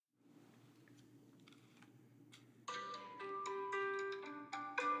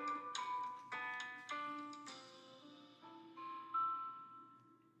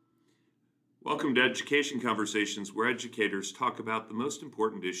Welcome to Education Conversations, where educators talk about the most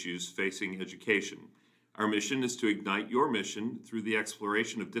important issues facing education. Our mission is to ignite your mission through the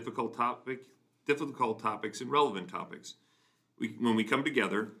exploration of difficult topics and relevant topics. When we come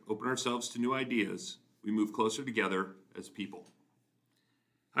together, open ourselves to new ideas, we move closer together as people.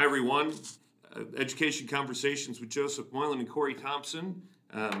 Hi, everyone. Education Conversations with Joseph Moylan and Corey Thompson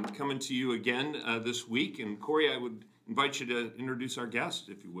coming to you again this week. And Corey, I would invite you to introduce our guest,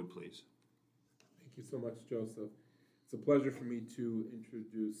 if you would, please. Thank you so much, Joseph. It's a pleasure for me to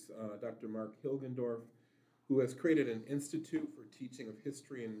introduce Dr. Mark Hilgendorf, who has created an institute for teaching of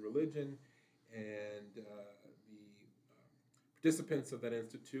history and religion, and the participants of that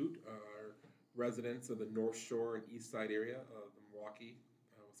institute are residents of the North Shore and East Side area of the Milwaukee,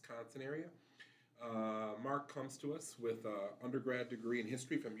 Wisconsin area. Mark comes to us with an undergrad degree in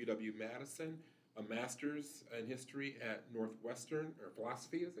history from UW-Madison, a master's in history at Northwestern, or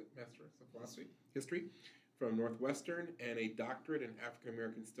philosophy, is it? Master's of philosophy, history from Northwestern, and a doctorate in African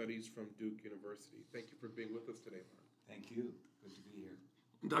American studies from Duke University. Thank you for being with us today, Mark. Thank you. Good to be here.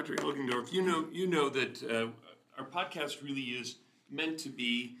 Dr. Hilgendorf, you know that our podcast really is meant to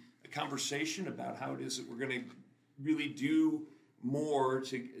be a conversation about how it is that we're going to really do more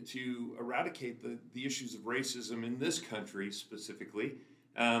to eradicate the issues of racism in this country specifically.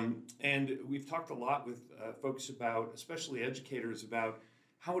 And we've talked a lot with folks about, especially educators, about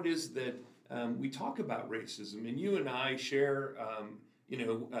how it is that we talk about racism. And you and I share,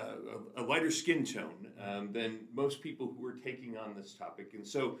 a lighter skin tone than most people who are taking on this topic. And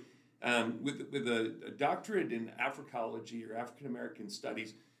so with a doctorate in Africology or African American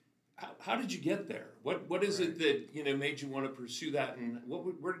studies, how did you get there? What is it that made you want to pursue that, and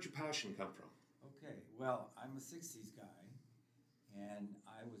where did your passion come from? Okay, well, I'm a 60s guy, and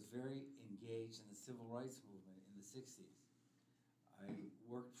I was very engaged in the civil rights movement in the 60s. I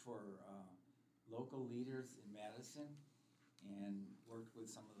worked for local leaders in Madison and worked with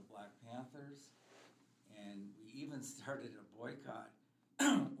some of the Black Panthers, and we even started a boycott.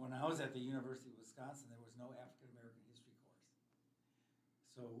 When I was at the University of Wisconsin, there was no African American history course.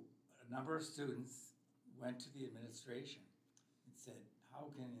 So a number of students went to the administration and said, how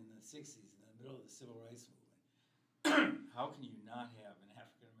can, in the 60s, in the middle of the civil rights movement, how can you not have an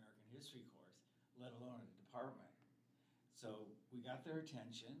African American history course, let alone a department? So we got their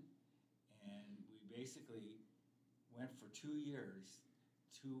attention, and we basically went for 2 years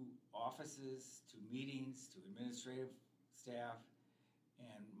to offices, to meetings, to administrative staff,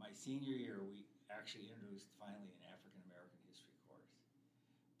 and my senior year we actually introduced finally an African American history course.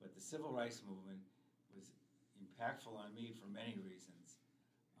 But the civil rights movement was impactful on me for many reasons.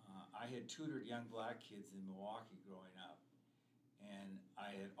 I had tutored young Black kids in Milwaukee growing up, and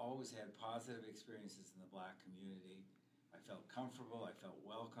I had always had positive experiences in the Black community. I felt comfortable, I felt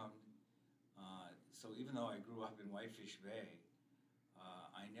welcomed. So even though I grew up in Whitefish Bay,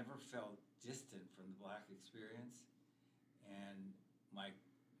 I never felt distant from the Black experience. And my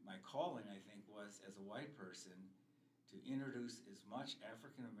calling, I think, was as a white person to introduce as much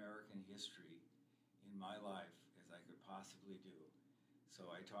African American history in my life as I could possibly do. So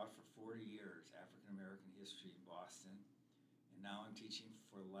I taught for 40 years African American history in Boston, and now I'm teaching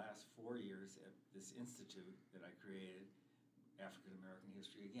for the last 4 years at this institute that I created, African American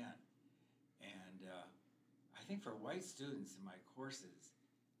history again. And I think for white students in my courses,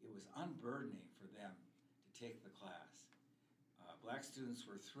 it was unburdening for them to take the class. Black students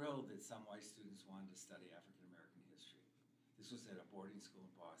were thrilled that some white students wanted to study African American history. This was at a boarding school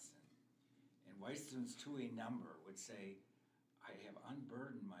in Boston. And white students, to a number, would say, I have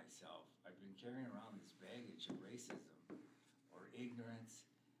unburdened myself. I've been carrying around this baggage of racism or ignorance.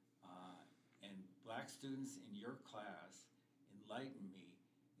 And Black students in your class enlightened me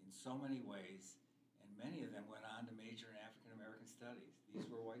in so many ways, and many of them went on to major in African American studies. These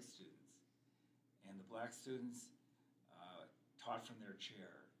were white students. And the Black students taught from their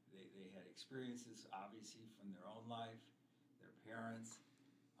chair. They had experiences, obviously, from their own life, their parents,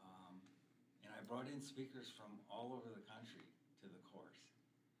 and I brought in speakers from all over the country to the course.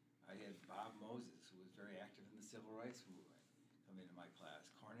 I had Bob Moses, who was very active in the civil rights movement, come into my class.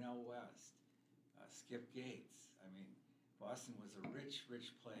 Cornel West, Skip Gates. I mean, Boston was a rich,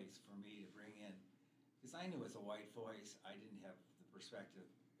 rich place for me to bring in, because I knew as a white voice, I didn't have the perspective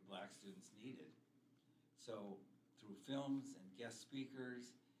the Black students needed. So through films and guest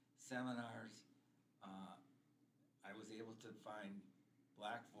speakers, seminars, I was able to find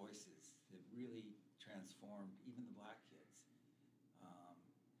Black voices that really transformed even the Black kids.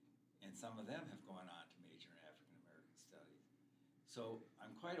 And some of them have gone on to major in African American studies. So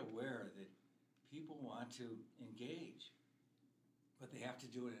I'm quite aware that people want to engage, but they have to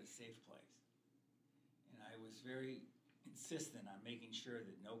do it in a safe place. was very insistent on making sure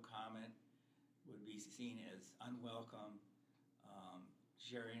that no comment would be seen as unwelcome.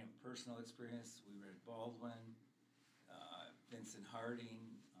 Sharing a personal experience, we read Baldwin, Vincent Harding,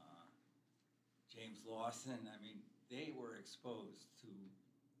 James Lawson. I mean, they were exposed to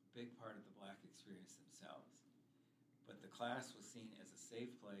a big part of the Black experience themselves. But the class was seen as a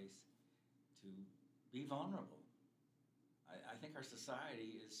safe place to be vulnerable. I think our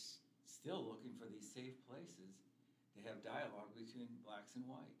society is still looking for these safe places to have dialogue between blacks and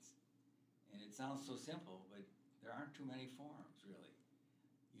whites. And it sounds so simple, but there aren't too many forums, really.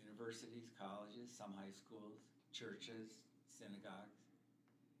 Universities, colleges, some high schools, churches, synagogues.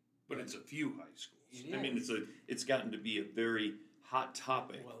 But it's a few high schools. It I mean, is. it's gotten to be a very hot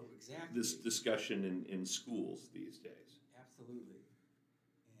topic. Well, exactly. This discussion in schools these days. Absolutely.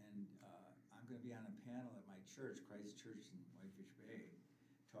 And I'm going to be on a panel at my church, Christ Church in Whitefish Bay,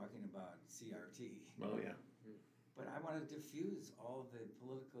 talking about CRT. Oh yeah. But I want to diffuse all the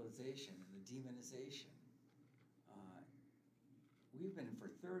politicalization and the demonization. We've been for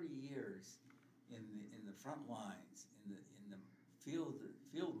 30 years in the front lines, in the field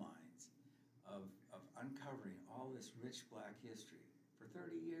mines of uncovering all this rich Black history for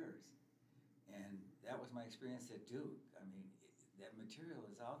 30 years. And that was my experience at Duke. I mean, that material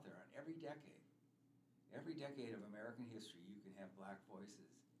is out there on every decade. Every decade of American history, you can have Black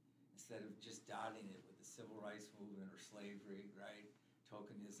voices instead of just dotting it with the civil rights movement or slavery, right?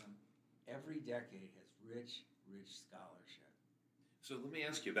 Tokenism. Every decade has rich, rich scholarship. So let me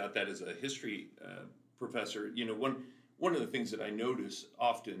ask you about that as a history professor. You know, one of the things that I notice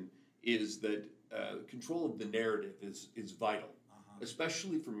often is that control of the narrative is vital,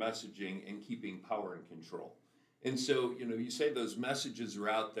 especially for messaging and keeping power and control. And so, you know, you say those messages are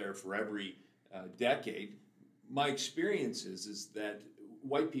out there for every decade. My experience is that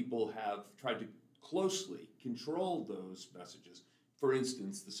white people have tried to closely control those messages. For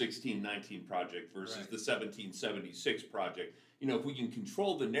instance, the 1619 Project versus Right. the 1776 Project. You know, if we can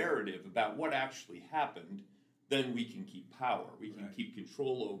control the narrative about what actually happened, then we can keep power. We can Right. keep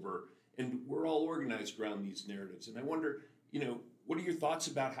control over, and we're all organized around these narratives. And I wonder, you know, what are your thoughts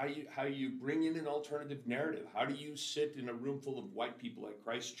about how you bring in an alternative narrative? How do you sit in a room full of white people at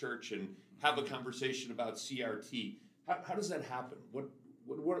Christ Church and have a conversation about CRT? How does that happen?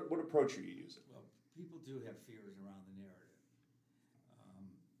 What approach are you using? Well, people do have fears around the narrative.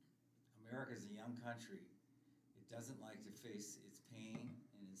 America's a young country. It doesn't like to face its pain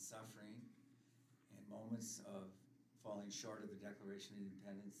and its suffering and moments of falling short of the Declaration of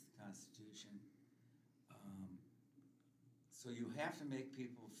Independence, the Constitution. So you have to make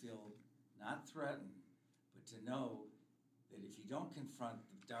people feel not threatened, but to know that if you don't confront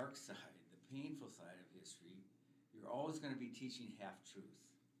the dark side, the painful side of history, you're always going to be teaching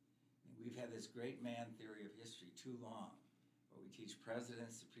half-truths. And we've had this great man theory of history too long, where we teach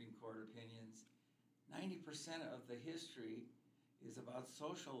presidents, Supreme Court opinions. 90% of the history is about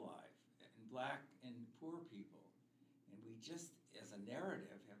social life and Black and poor people. And we just, as a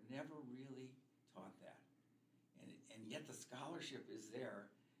narrative, have never really taught that. And yet the scholarship is there.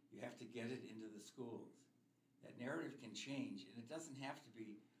 You have to get it into the schools. That narrative can change, and it doesn't have to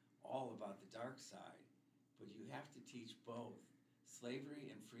be all about the dark side, but you have to teach both. Slavery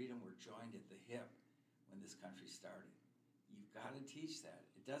and freedom were joined at the hip when this country started. You've got to teach that.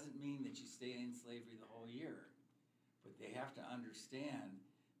 It doesn't mean that you stay in slavery the whole year, but they have to understand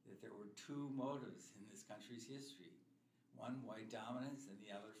that there were two motives in this country's history. One, white dominance, and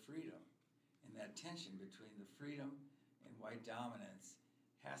the other, freedom. And that tension between the freedom and white dominance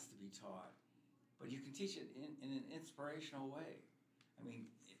has to be taught. But you can teach it in an inspirational way. I mean,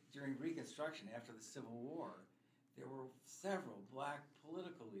 during Reconstruction, after the Civil War, there were several Black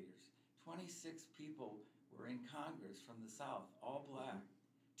political leaders. 26 people were in Congress from the South, all Black.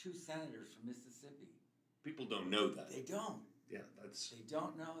 2 senators from Mississippi. People don't know that. They don't. Yeah, that's... They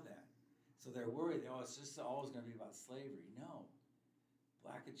don't know that. So they're worried, oh, it's just always going to be about slavery. No.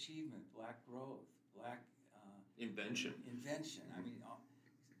 Black achievement, Black growth, Black... Invention. I mean,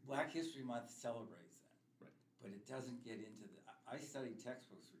 Black History Month celebrates that. Right. But it doesn't get into the... I studied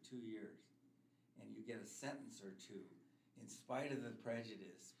textbooks for 2 years, and you get a sentence or two. In spite of the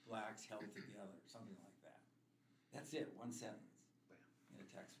prejudice, Blacks held together, something like that. That's it, one sentence in a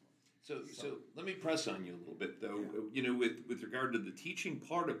textbook. So let me press on you a little bit, though. Yeah. You know, with regard to the teaching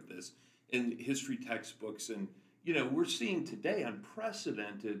part of this in history textbooks, and you know, we're seeing today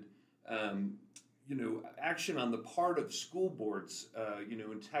unprecedented, action on the part of school boards,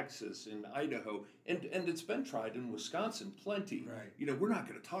 in Texas, in Idaho, and it's been tried in Wisconsin plenty. Right. You know, we're not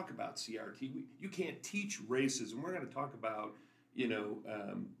going to talk about CRT. You can't teach racism. We're going to talk about,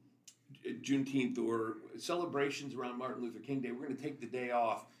 Juneteenth or celebrations around Martin Luther King Day, we're going to take the day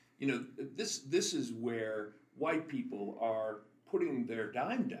off. This is where white people are putting their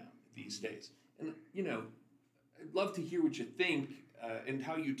dime down these days. And, I'd love to hear what you think and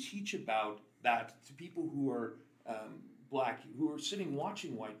how you teach about that to people who are black, who are sitting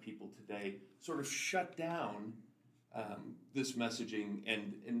watching white people today sort of shut down this messaging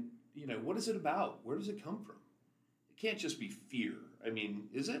and what is it about? Where does it come from? It can't just be fear. I mean,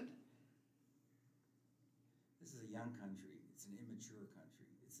 is it? This is a young country. It's an immature country.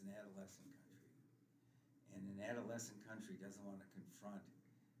 It's an adolescent country. And an adolescent country doesn't want to confront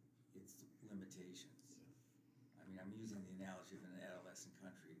its limitations. I mean, I'm using the analogy of an adolescent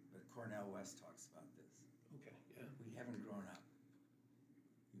country, but Cornel West talks about this. Okay, yeah. We haven't grown up.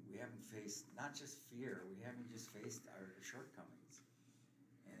 We haven't faced not just fear, we haven't just faced our shortcomings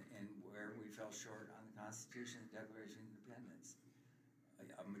and where we fell short on the Constitution and Declaration of Independence.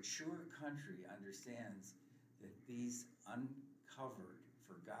 A mature country understands that these uncovered,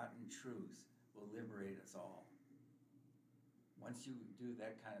 forgotten truths will liberate us all. Once you do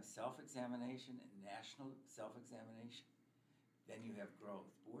that kind of self-examination and national self-examination, then you have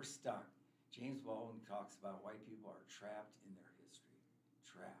growth. But we're stuck. James Baldwin talks about white people are trapped in their history,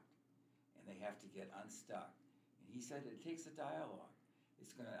 trapped, and they have to get unstuck. And he said it takes a dialogue.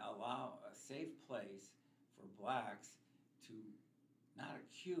 It's going to allow a safe place for blacks to not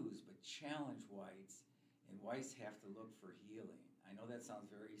accuse but challenge whites, and whites have to look for healing. I know that sounds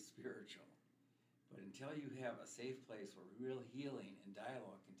very spiritual, but until you have a safe place where real healing and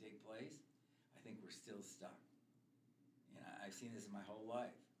dialogue can take place, I think we're still stuck. And I've seen this in my whole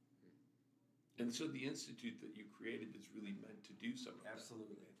life. And so the institute that you created is really meant to do some of that.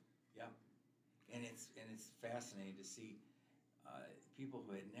 Absolutely, yeah. And it's fascinating to see people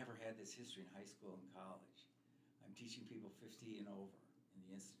who had never had this history in high school and college. I'm teaching people 50 and over in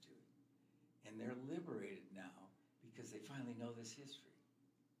the institute, and they're liberated now because they finally know this history,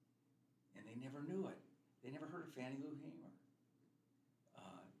 and they never knew it. They never heard of Fannie Lou Hamer.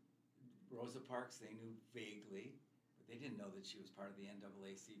 Rosa Parks they knew vaguely, but they didn't know that she was part of the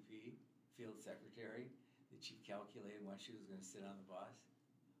NAACP, field secretary, that she calculated when she was going to sit on the bus.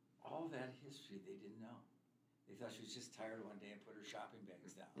 All that history they didn't know. They thought she was just tired one day and put her shopping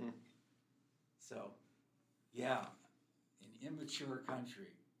bags down. So, yeah, an immature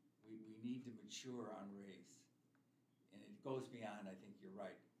country. We need to mature on race. And it goes beyond, I think you're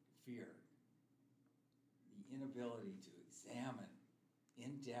right, fear. The inability to examine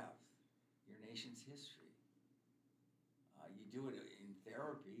in depth your nation's history. You do it in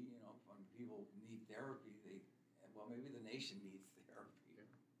therapy, when people need therapy, maybe the nation needs therapy.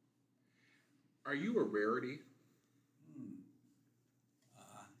 Are you a rarity?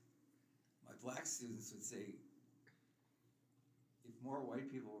 My black students would say, if more white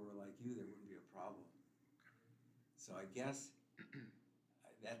people were like you, there wouldn't be a problem. So I guess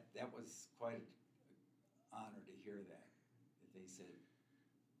that was quite an honor to hear that they said.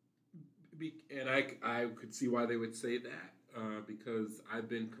 And I could see why they would say that, because I've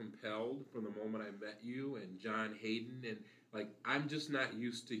been compelled from the moment I met you and John Hayden, and I'm just not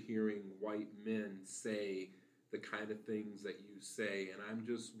used to hearing white men say the kind of things that you say.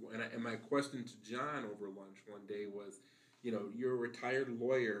 And my question to John over lunch one day was, you're a retired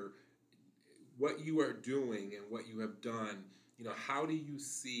lawyer, what you are doing and what you have done, how do you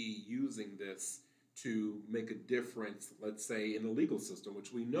see using this to make a difference, let's say, in the legal system,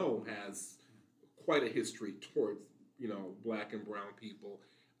 which we know has quite a history towards, black and brown people.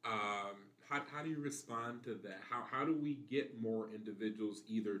 How do you respond to that? How do we get more individuals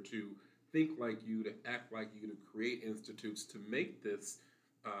either to think like you, to act like you, to create institutes to make this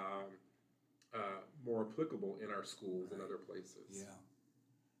more applicable in our schools and other places? Yeah.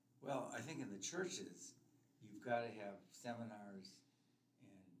 Well, I think in the churches, you've got to have seminars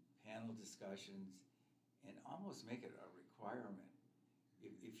and panel discussions and almost make it a requirement.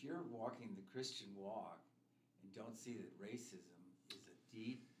 If you're walking the Christian walk and don't see that racism is a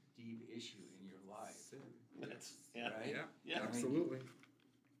deep, deep issue in your life, right? Yeah, absolutely.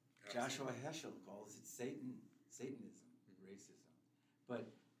 Joshua Heschel calls it Satanism, racism. But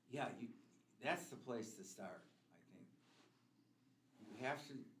yeah, that's the place to start, I think. You have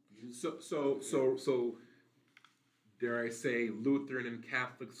to use... So dare I say, Lutheran and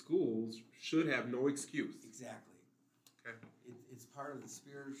Catholic schools should have no excuse. Exactly. Okay. It's part of the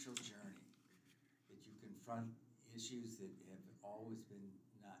spiritual journey that you confront issues that have always been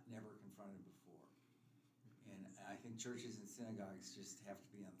never confronted before. And I think churches and synagogues just have to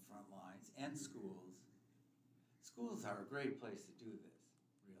be on the front lines, and schools. Schools are a great place to do this,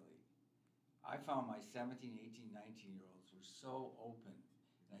 really. I found my 17, 18, 19-year-olds were so open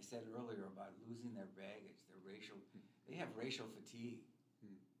And I said earlier about losing their baggage, they have racial fatigue.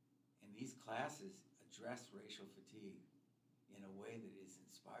 And these classes address racial fatigue in a way that is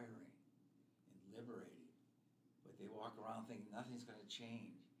inspiring and liberating. But they walk around thinking nothing's going to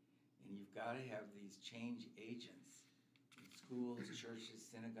change. And you've got to have these change agents in schools, churches,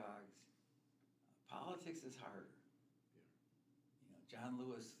 synagogues. Politics is harder. You know, John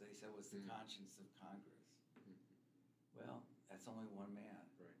Lewis, they said, was the conscience of Congress. Well, that's only one man.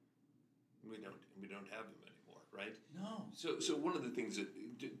 Right. We don't have them anymore, right? No. So one of the things that,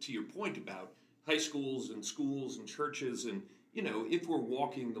 to your point about high schools and schools and churches, and if we're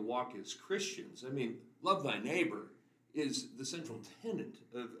walking the walk as Christians, I mean, love thy neighbor is the central tenet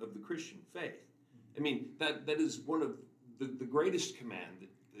of the Christian faith. I mean, that is one of the greatest command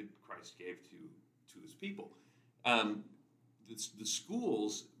that Christ gave to his people. The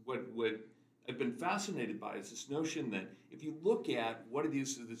schools, what I've been fascinated by is this notion that if you look at what it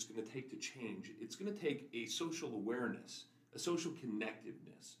is that it's going to take to change, it's going to take a social awareness, a social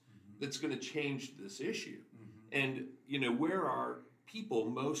connectiveness that's going to change this issue. And, where are people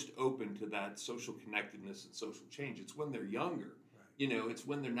most open to that social connectedness and social change? It's when they're younger. Right. It's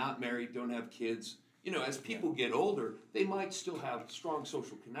when they're not married, don't have kids. As people get older, they might still have strong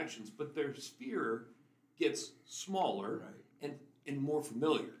social connections, but their sphere gets smaller and more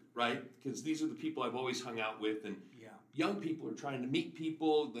familiar, right? Because these are the people I've always hung out with, and young people are trying to meet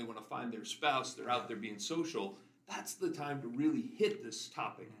people. They want to find their spouse. They're out there being social. That's the time to really hit this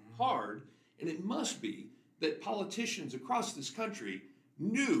topic hard, and it must be that politicians across this country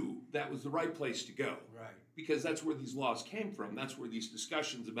knew that was the right place to go. Right. Because that's where these laws came from. That's where these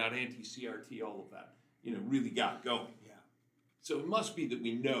discussions about anti-CRT, all of that, really got going. Yeah. So it must be that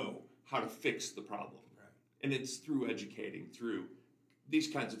we know how to fix the problem. Right. And it's through educating, through these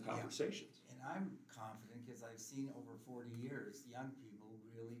kinds of conversations. Yeah. And I'm confident because I've seen over 40 years young people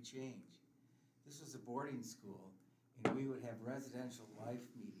really change. This was a boarding school, and we would have residential life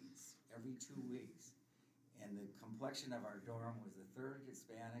meetings every 2 weeks. And the complexion of our dorm was a third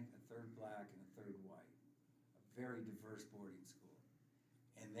Hispanic, a third black, and a third white. A very diverse boarding school.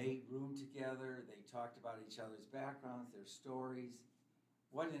 And they roomed together, they talked about each other's backgrounds, their stories.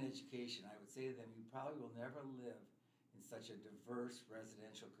 What an education. I would say to them, you probably will never live in such a diverse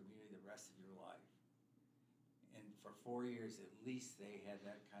residential community the rest of your life. And for 4 years at least they had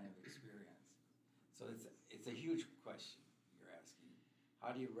that kind of experience. So it's a huge question you're asking.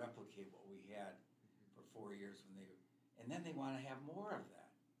 How do you replicate what we had for 4 years and then they want to have more of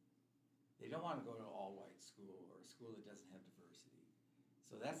that. They don't want to go to an all-white school or a school that doesn't have diversity.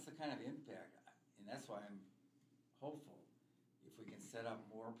 So that's the kind of impact, and that's why I'm hopeful if we can set up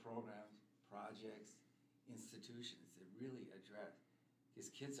more programs, projects, institutions that really address, because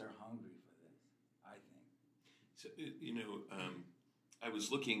kids are hungry for this, I think. So, I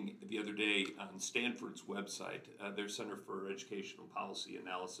was looking the other day on Stanford's website, their Center for Educational Policy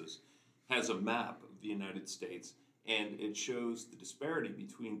Analysis has a map of the United States, and it shows the disparity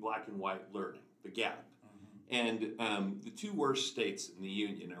between black and white learning, the gap. And the two worst states in the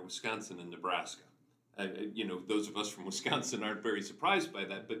union are Wisconsin and Nebraska. Those of us from Wisconsin aren't very surprised by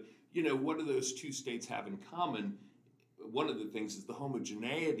that, but what do those two states have in common? One of the things is the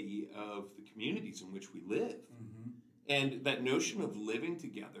homogeneity of the communities in which we live. And that notion of living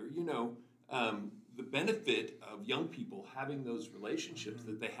together, the benefit of young people having those relationships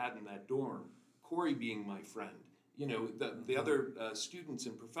that they had in that dorm, Corey being my friend, the other students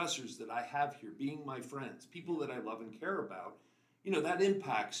and professors that I have here being my friends, people that I love and care about, that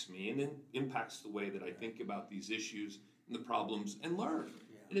impacts me and it impacts the way that I think about these issues and the problems and learn.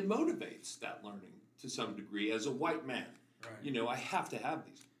 And it motivates that learning to some degree as a white man. Right. I have to have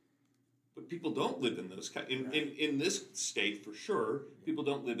these. But people don't live in those in this state for sure. People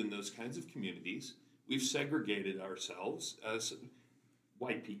don't live in those kinds of communities. We've segregated ourselves as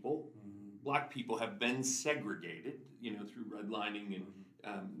white people. Black people have been segregated, through redlining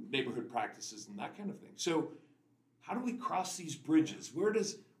and neighborhood practices and that kind of thing. So, how do we cross these bridges? Where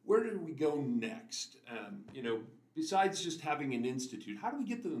do we go next? Besides just having an institute, how do we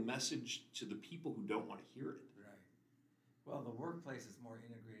get the message to the people who don't want to hear it? Right. Well, the workplace is more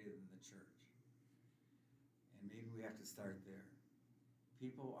integrated than the church, and maybe we have to start there.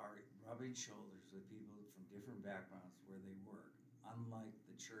 People are rubbing shoulders with people from different backgrounds where they work, unlike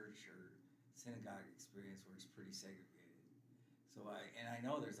the church or synagogue experience where it's pretty segregated. So I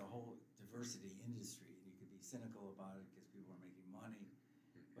know there's a whole diversity industry, and you could be cynical about it because people are making money,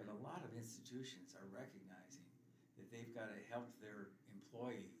 but a lot of institutions are recognizing that they've got to help their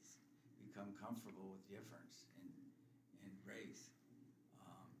employees become comfortable with difference and race.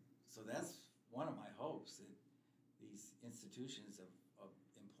 So that's one of my hopes, that these institutions of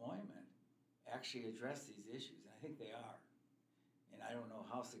deployment actually address these issues, and I think they are. And I don't know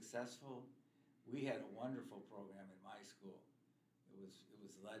how successful. We had a wonderful program in my school. It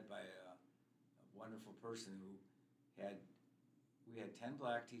was led by a wonderful person who we had 10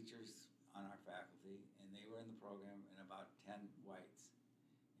 black teachers on our faculty, and they were in the program, and about 10 whites.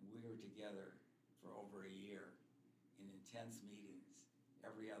 And we were together for over a year in intense meetings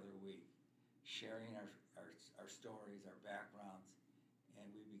every other week, sharing our stories, our backgrounds, and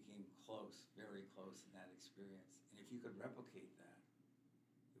we became close, very close in that experience. And if you could replicate that,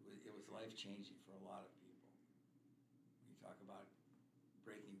 it was life-changing for a lot of people. When you talk about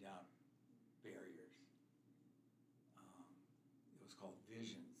breaking down barriers. It was called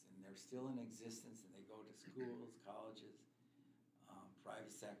Visions, and they're still in existence, and they go to schools, colleges,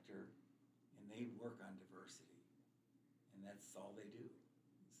 private sector, and they work on diversity. And that's all they do.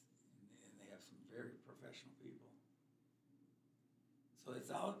 And they have some very professional people. So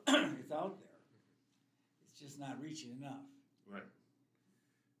it's out, it's out there. It's just not reaching enough. Right.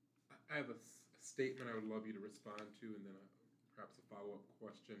 I have a statement I would love you to respond to, and then perhaps a follow-up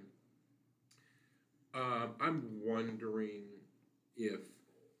question. I'm wondering if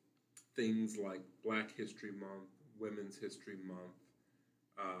things like Black History Month, Women's History Month,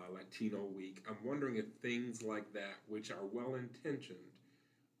 Latino Week, I'm wondering if things like that, which are well-intentioned,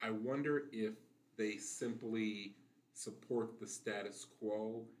 I wonder if they simply support the status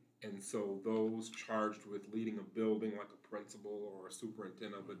quo, and so those charged with leading a building like a principal or a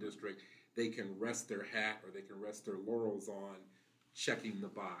superintendent of a district, they can rest their hat or they can rest their laurels on checking the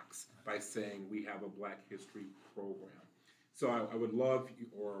box by saying we have a Black History program. So I would love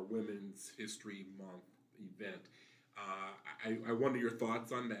or Women's History Month event. I wonder your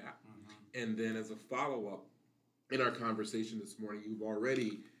thoughts on that. Mm-hmm. And then as a follow-up, in our conversation this morning, you've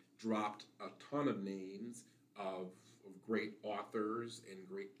already dropped a ton of names of great authors and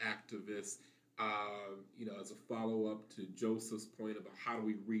great activists. As a follow-up to Joseph's point about how do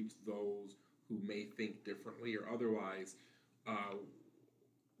we reach those who may think differently or otherwise,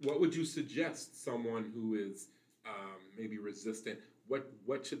 what would you suggest someone who is maybe resistant?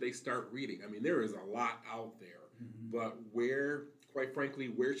 What should they start reading? I mean, there is a lot out there, mm-hmm. but quite frankly,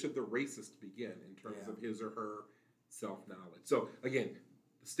 where should the racist begin in terms of his or her self-knowledge? So again,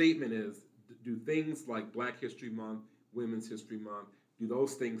 the statement is, do things like Black History Month, Women's History Month, do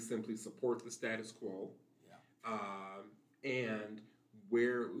those things simply support the status quo? Yeah. And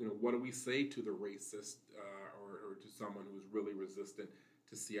what do we say to the racist or to someone who is really resistant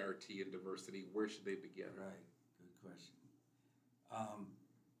to CRT and diversity? Where should they begin? Right, good question.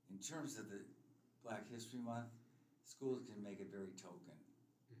 In terms of the Black History Month, schools can make it very token.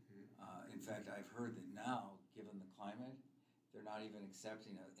 Mm-hmm. In fact, I've heard that now, given the climate, they're not even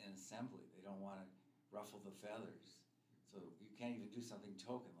accepting an assembly. They don't want to ruffle the feathers. So you can't even do something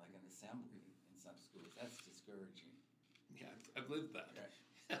token like an assembly in some schools. That's discouraging. Yeah, I've lived that.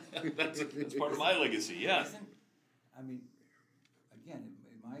 Right. that's part of my legacy, yeah. Again,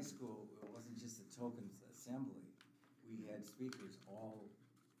 in my school, it wasn't just a token assembly. We had speakers all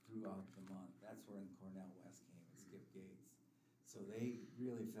throughout the month. That's where Cornell West came and Skip Gates. So they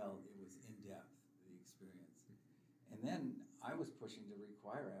really felt it was in-depth, the experience. And then I was pushing to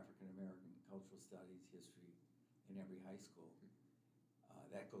require African American cultural studies, history in every high school.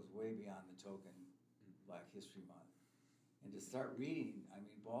 That goes way beyond the token Black History Month. And to start reading,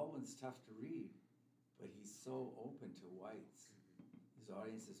 Baldwin's tough to read, but he's so open to whites. His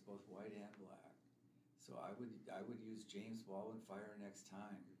audience is both white and black. So I would use James Baldwin, Fire Next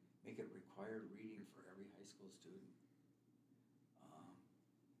Time, make it required reading for every high school student.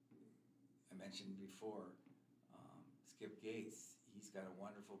 I mentioned before, Skip Gates, he's got a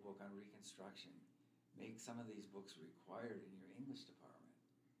wonderful book on Reconstruction. Make some of these books required in your English department.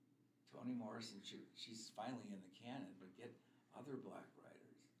 Toni Morrison, she's finally in the canon, but get other black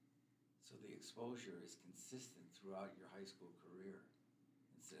writers. So the exposure is consistent throughout your high school career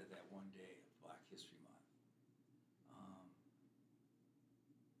instead of that one day of Black History Month.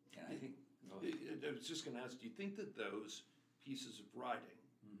 And I think... I was just going to ask, do you think that those pieces of writing,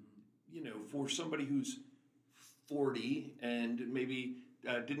 mm-hmm. For somebody who's 40 and maybe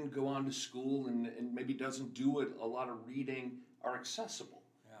didn't go on to school and maybe doesn't do a lot of reading, are accessible?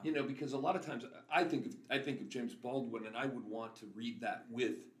 Yeah. Because a lot of times I think of James Baldwin, and I would want to read that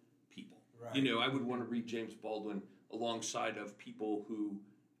with people. Right. I would want to read James Baldwin alongside of people who,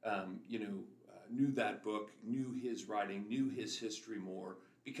 knew that book, knew his writing, knew his history more,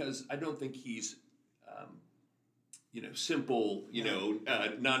 because I don't think he's, simple,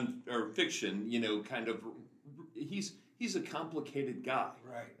 non or fiction, kind of. He's a complicated guy,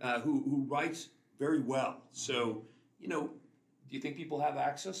 right? Who writes very well. So, Do you think people have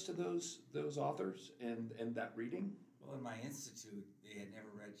access to those authors and that reading? Well, in my institute, they had never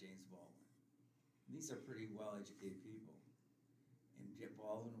read James Baldwin. And these are pretty well-educated people. And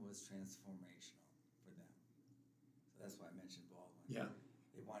Baldwin was transformational for them. So that's why I mentioned Baldwin. Yeah.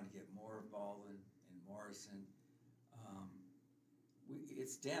 They wanted to get more of Baldwin and Morrison.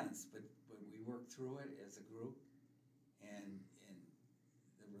 It's dense, but we worked through it as a group, and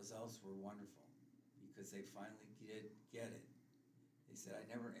the results were wonderful because they finally did get it. They said,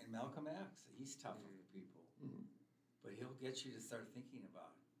 and Malcolm X, he's tough on the people, but he'll get you to start thinking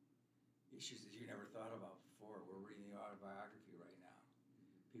about issues that you never thought about before. We're reading the autobiography right now.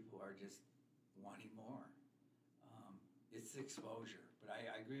 People are just wanting more. It's exposure, but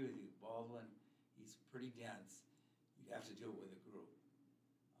I agree with you. Baldwin, he's pretty dense. You have to do it with a group.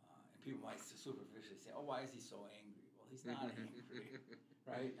 And people might superficially say, oh, why is he so angry? Well, he's not angry,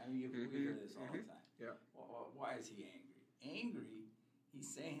 right? I mean, we hear this all the time. Yeah. Well, why is he angry? Angry,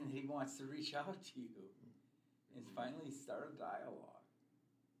 he's saying that he wants to reach out to you and finally start a dialogue.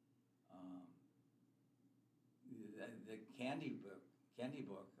 The Candy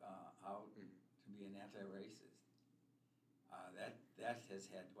book, How to Be an Anti-Racist, that has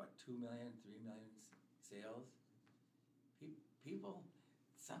had, 2 million, 3 million sales? People,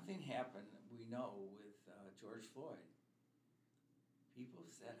 something happened, we know, with George Floyd. People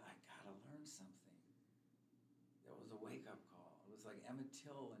said, I gotta learn something. That was a wake-up call. It was like Emmett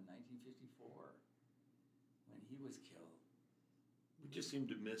Till in 1954 when he was killed. We just seem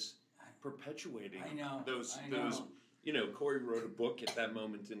to miss perpetuating those. Corey wrote a book at that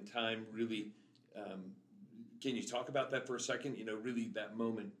moment in time. Really, can you talk about that for a second? Really, that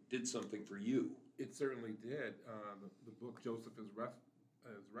moment did something for you. It certainly did. The book Joseph is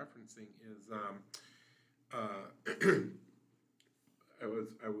referencing is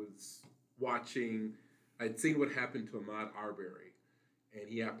I was watching. I'd seen what happened to Ahmaud Arbery, and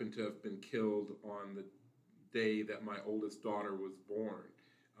he happened to have been killed on the day that my oldest daughter was born.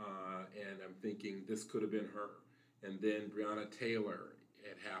 And I'm thinking this could have been her. And then Breonna Taylor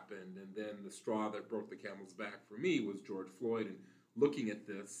had happened, and then the straw that broke the camel's back for me was George Floyd. And looking at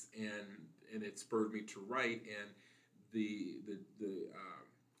this, and it spurred me to write. And the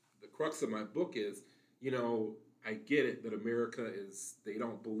crux of my book is, I get it that America they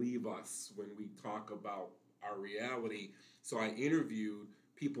don't believe us when we talk about our reality. So I interviewed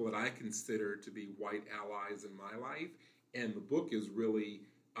people that I consider to be white allies in my life. And the book is really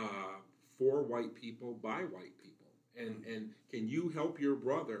for white people by white people. And can you help your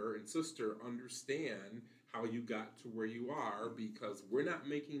brother and sister understand how you got to where you are? Because we're not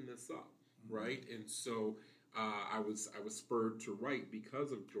making this up, right? And so I was spurred to write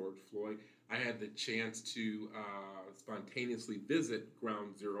because of George Floyd. I had the chance to spontaneously visit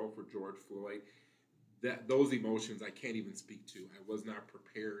Ground Zero for George Floyd. Those emotions I can't even speak to. I was not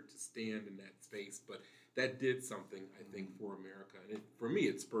prepared to stand in that space, but that did something, I think, for America. And for me,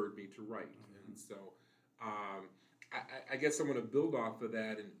 it spurred me to write. And so I guess I'm going to build off of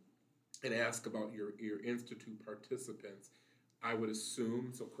that and ask about your Institute participants. I would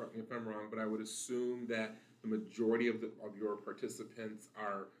assume, so correct me if I'm wrong, but I would assume that the majority of your participants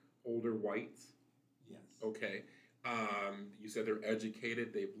are older whites. Yes. Okay. You said they're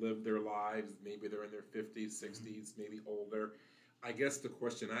educated, they've lived their lives, maybe they're in their 50s, 60s, maybe older. I guess the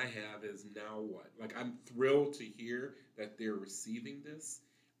question I have is now what? Like, I'm thrilled to hear that they're receiving this.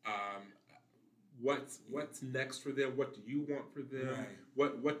 What's next for them? What do you want for them?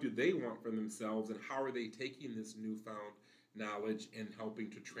 Right. What do they want for themselves? And how are they taking this newfound knowledge and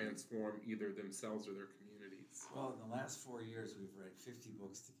helping to transform either themselves or their communities? Well, in the last 4 years, we've read 50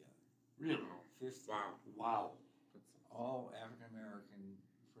 books together. Really? 50. Wow. All African-American,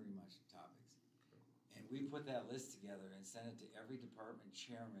 pretty much, topics. And we put that list together and sent it to every department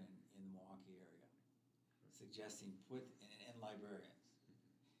chairman in the Milwaukee area, suggesting and librarians.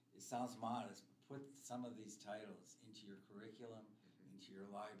 It sounds modest, but put some of these titles into your curriculum, into your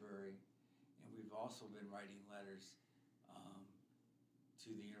library. And we've also been writing letters to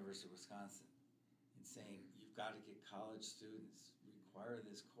the University of Wisconsin and saying, you've got to get college students, require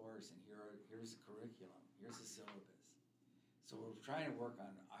this course, and here's the curriculum, here's the syllabus. So we're trying to work on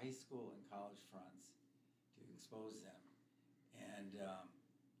high school and college fronts to expose them. And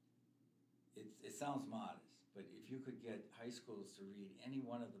it sounds modest, but if you could get high schools to read any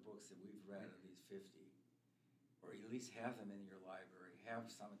one of the books that we've read of these 50, or at least have them in your library,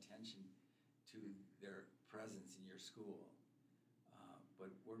 have some attention to their presence in your school. But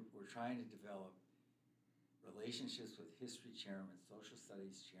we're trying to develop relationships with history chairmen, social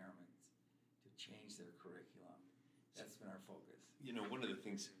studies chairmen, to change their curriculum. That's been our focus. One of the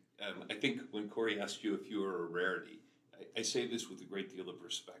things, I think when Corey asked you if you were a rarity, I say this with a great deal of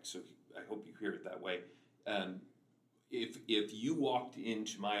respect, so I hope you hear it that way. If you walked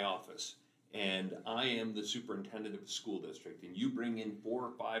into my office and I am the superintendent of a school district, and you bring in 4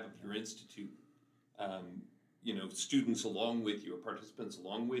 or 5 of your institute, students along with you, or participants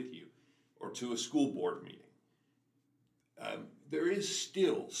along with you, or to a school board meeting, there is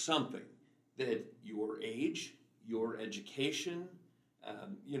still something that your age, your education,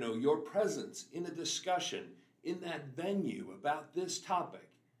 your presence in a discussion in that venue about this topic,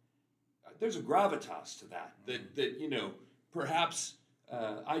 there's a gravitas to that perhaps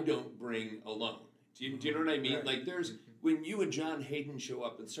I don't bring alone. Do you know what I mean? Right. Like there's, when you and John Hayden show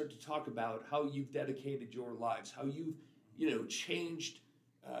up and start to talk about how you've dedicated your lives, how you've, changed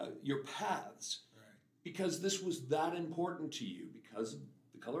your paths, Right. because this was that important to you, because of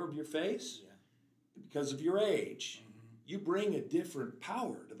the color of your face, Yeah. because of your age, Mm-hmm. you bring a different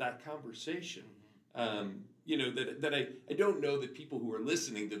power to that conversation. Mm-hmm. That I don't know that people who are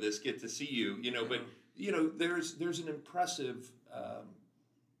listening to this get to see you, but there's an impressive,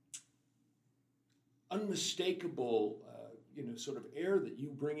 unmistakable, sort of air that you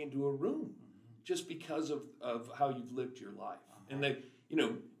bring into a room, just because of how you've lived your life. And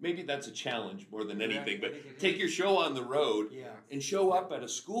maybe that's a challenge more than anything, I but think it take is. your show on the road Yeah. and show up at a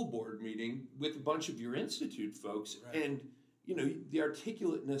school board meeting with a bunch of your institute folks, Right. and the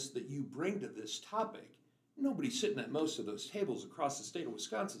articulateness that you bring to this topic. Nobody sitting at most of those tables across the state of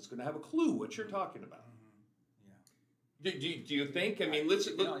Wisconsin is going to have a clue what you're talking about. Yeah. Do you think? I mean,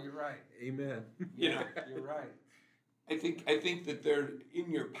 listen. No, you're right. Amen. Yeah, you're right. I think that they're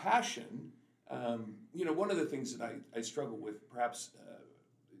in your passion. One of the things that I struggle with, perhaps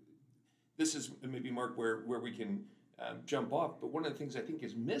this is maybe, Mark, where we can jump off, but one of the things I think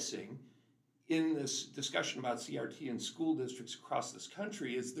is missing in this discussion about CRT and school districts across this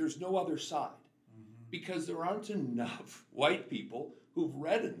country is there's no other side, because there aren't enough white people who've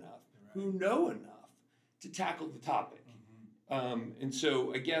read enough, who know enough to tackle the topic. And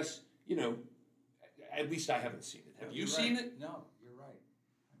so I guess, at least I haven't seen it. Have you You're seen right. it? No, you're right.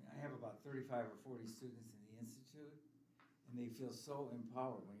 I mean, I have about 35 or 40 students in the Institute, and they feel so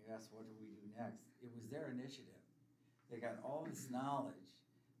empowered when you ask, what do we do next? It was their initiative. They got all this knowledge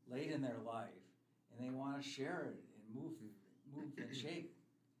late in their life, and they want to share it and move and shape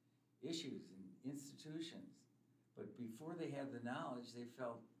issues and institutions. But before they had the knowledge, they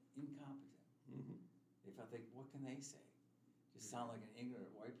felt incompetent. Mm-hmm. They felt what can they say? Just sound like an ignorant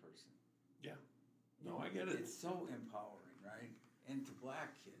white person. Yeah. No, I get it. It's so empowering, right? And to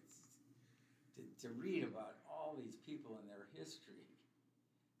Black kids, to read about all these people and their history,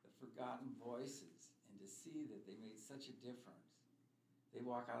 the forgotten voices, and to see that they made such a difference. They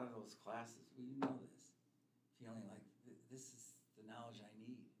walk out of those classes, well, you know this, feeling like this is the knowledge I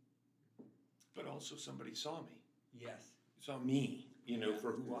need. But also somebody saw me. Yes. Saw me, Yeah.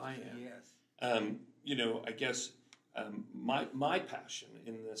 for who I am. Yes. I guess my passion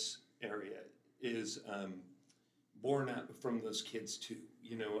in this area is born out from those kids too.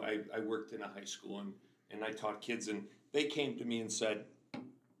 I worked in a high school and I taught kids, and they came to me and said,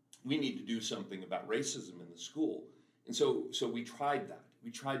 we need to do something about racism in the school. And so we tried that.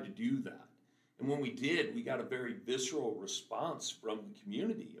 We tried to do that. And when we did, we got a very visceral response from the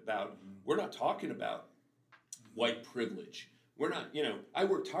community about, we're not talking about white privilege. We're not, I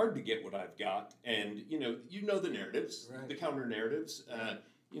worked hard to get what I've got, and the narratives, Right. the counter narratives,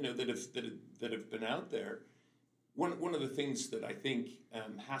 that have been out there. One of the things that I think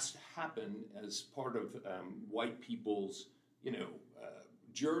has to happen as part of white people's,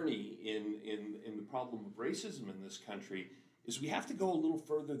 journey in the problem of racism in this country is we have to go a little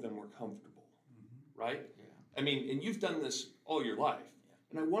further than we're comfortable, right? Yeah. I mean, and you've done this all your life.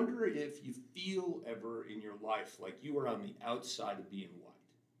 And I wonder if you feel ever in your life like you were on the outside of being white,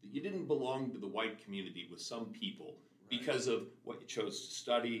 that you didn't belong to the white community with some people because of what you chose to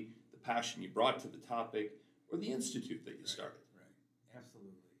study, the passion you brought to the topic, or the institute that you started. Right.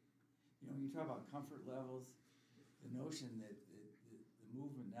 Absolutely. When you talk about comfort levels, the notion that the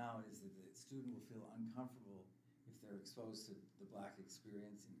movement now is that the student will feel uncomfortable if they're exposed to the Black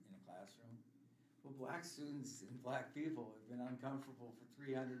experience in a classroom. Well, Black students and Black people have been uncomfortable for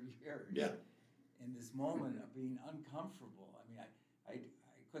 300 years. Yeah. In this moment of being uncomfortable, I mean, I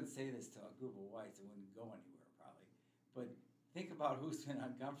couldn't say this to a group of whites, it wouldn't go anywhere probably. But think about who's been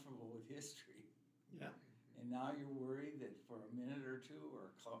uncomfortable with history. Yeah. And now you're worried that for a minute or two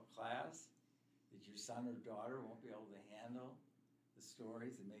or a class, that your son or daughter won't be able to handle the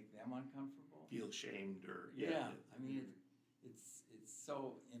stories and make them uncomfortable. Feel shamed or Yeah. I mean, it's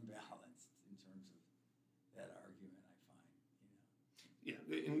so imbalanced in terms of that argument, I find. Yeah,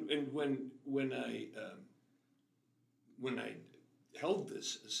 and when I when I held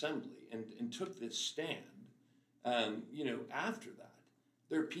this assembly and took this stand, after that,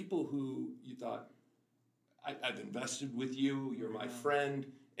 there are people who you thought, I've invested with you, you're my friend,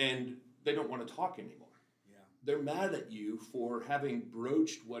 and they don't want to talk anymore. Yeah. They're mad at you for having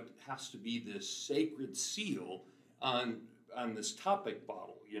broached what has to be this sacred seal on this topic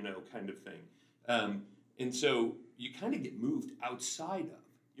bottle, kind of thing. And so you kind of get moved outside of.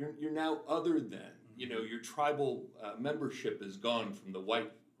 You're now other than. Your tribal membership is gone from the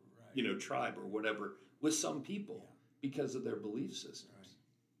white, tribe or whatever with some people because of their belief systems.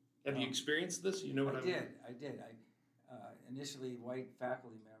 Right. Have you experienced this? You know what I mean? I did. Initially, white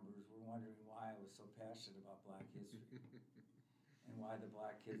faculty members were wondering why I was so passionate about Black history and why the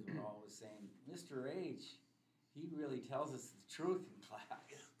Black kids were always saying, Mr. H, he really tells us the truth in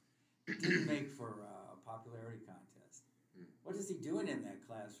class. It didn't make for a popularity contest. What is he doing in that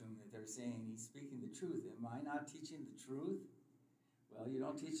classroom that they're saying he's speaking the truth? Am I not teaching the truth? Well, you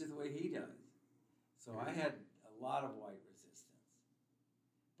don't teach it the way he does. So I had a lot of white resistance.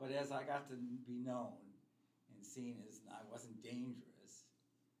 But as I got to be known and seen as I wasn't dangerous,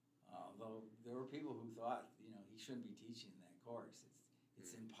 although there were people who thought, he shouldn't be teaching that course.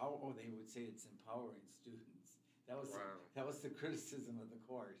 It's they would say it's empowering students. That was the criticism of the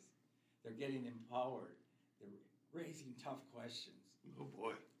course. They're getting empowered. They're raising tough questions. Oh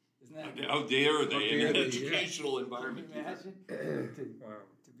boy. Isn't that how dare they in an educational environment? Can you imagine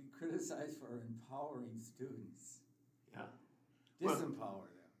to be criticized for empowering students? Yeah. Disempower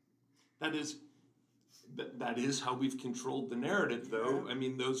them. That is how we've controlled the narrative, though. I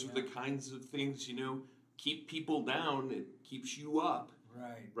mean, those are the kinds of things, keep people down, it keeps you up.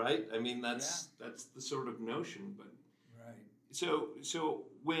 Right. Right? I mean, that's the sort of notion. But right. So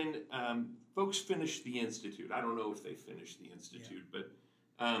when folks finish the Institute, I don't know if they finish the Institute, but,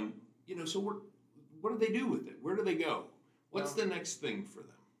 so what do they do with it? Where do they go? What's the next thing for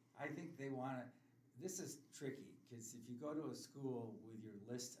them? I think they want to, this is tricky, because if you go to a school with your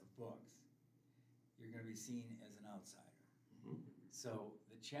list of books, you're going to be seen as an outsider. Mm-hmm. So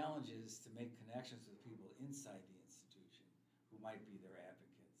the challenge is to make connections with people inside the institution who might be their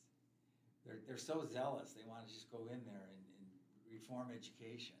advocates. They're so zealous, they want to just go in there and reform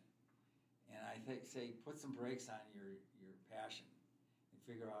education. And I think, put some brakes on your passion and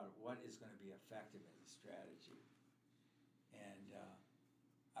figure out what is going to be effective as a strategy. And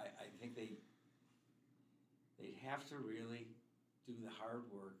I think they'd have to really do the hard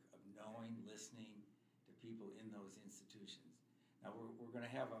work of knowing, listening to people in those institutions. Now, we're going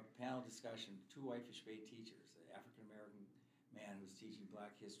to have a panel discussion, 2 Whitefish Bay teachers, an African-American man who's teaching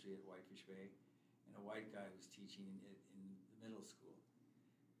Black history at Whitefish Bay, and a white guy who's teaching it in the middle school.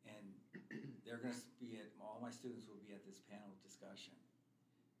 And they're going to be all my students will be at this panel discussion.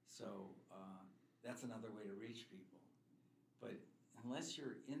 So that's another way to reach people. But unless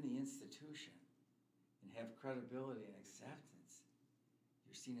you're in the institution and have credibility and acceptance,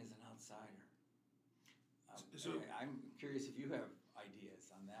 you're seen as an outsider. I'm curious if you have ideas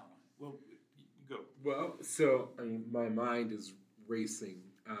on that one. Well, go. Well, so my mind is racing.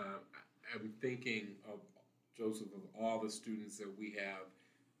 I'm thinking of, Joseph, of all the students that we have,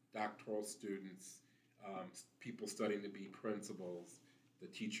 doctoral students, people studying to be principals, the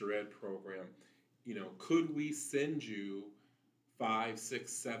teacher ed program. Could we send you 5,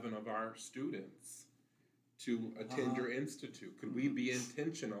 6, 7 of our students to attend your institute? Could we be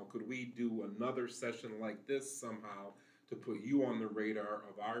intentional? Could we do another session like this somehow to put you on the radar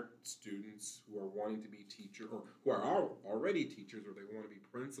of our students who are wanting to be teachers or who are already teachers or they want to be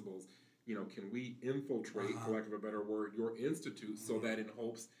principals? Can we infiltrate, for lack of a better word, your institute so that in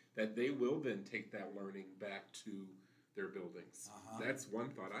hopes that they will then take that learning back to their buildings? That's one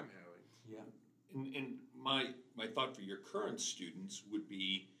thought I'm having. Yeah. And my thought for your current students would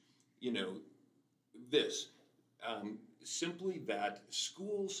be, this. Simply that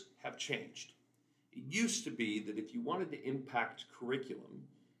schools have changed. It used to be that if you wanted to impact curriculum,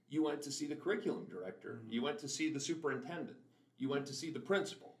 you went to see the curriculum director, you went to see the superintendent, you went to see the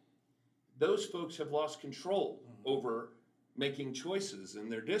principal. Those folks have lost control over making choices in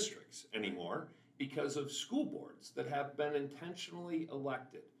their districts anymore because of school boards that have been intentionally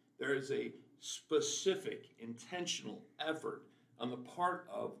elected. There is a specific, intentional effort on the part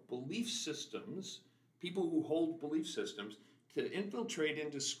of belief systems, people who hold belief systems, to infiltrate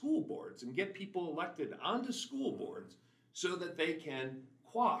into school boards and get people elected onto school boards so that they can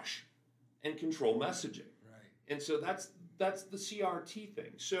quash and control messaging. Right. And so that's the CRT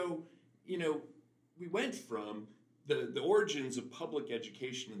thing. So, we went from the origins of public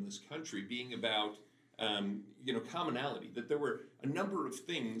education in this country being about commonality, that there were a number of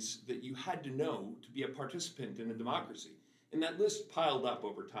things that you had to know to be a participant in a democracy. And that list piled up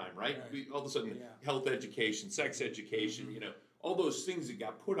over time, right? All of a sudden, health education, sex education, all those things that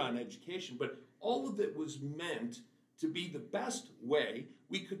got put on education, but all of it was meant to be the best way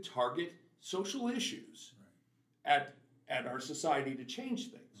we could target social issues at our society to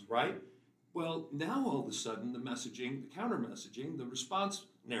change things, right? Well, now all of a sudden, the messaging, the counter-messaging, the response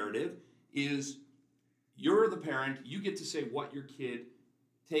narrative is you're the parent, you get to say what your kid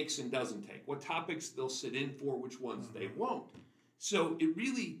takes and doesn't take, what topics they'll sit in for, which ones they won't. So it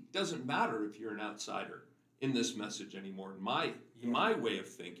really doesn't matter if you're an outsider in this message anymore. In my way of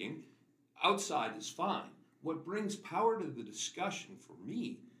thinking, outside is fine. What brings power to the discussion for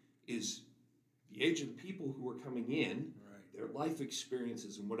me is the age of the people who are coming in, their life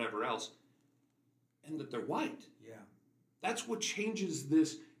experiences and whatever else, and that they're white. Yeah. That's what changes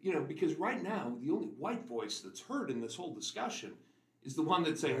this, because right now, the only white voice that's heard in this whole discussion is the one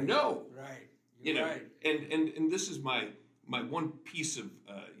that's saying no. Right. Right. And this is my one piece of,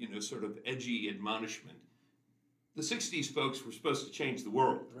 sort of edgy admonishment. The 60s folks were supposed to change the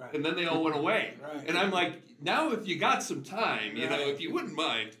world. Right. And then they all went away. Right. And I'm like, now if you got some time, if you wouldn't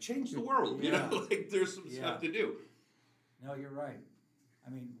mind, change the world. There's some stuff to do. No, you're right. I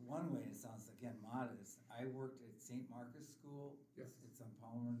mean, one way it sounds, again, modest. I worked at St. Marcus School. Yes. It's on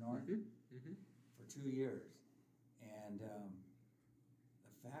Palmer North for 2 years. And the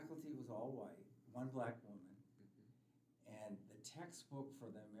faculty was all white, one black woman. And the textbook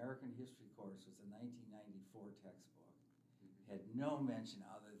for the American History course was a 1994 textbook. Had no mention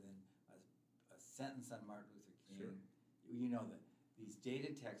other than a sentence on Martin Luther King. Sure. These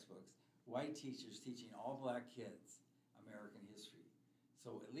dated textbooks, white teachers teaching all black kids American history.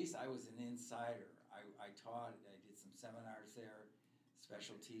 So at least I was an insider. I taught, I did some seminars there,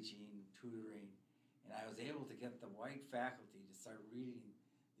 special teaching, tutoring, and I was able to get the white faculty to start reading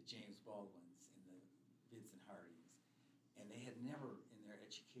the James Baldwins and the Vincent Hardings. And they had never in their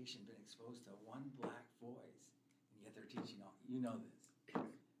education been exposed to one black voice, and yet they're teaching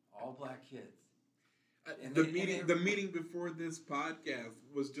all black kids. The meeting before this podcast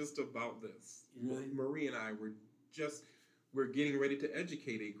was just about this. Really? Marie and I we're getting ready to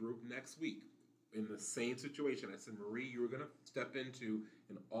educate a group next week in the same situation. I said, Marie, you were going to step into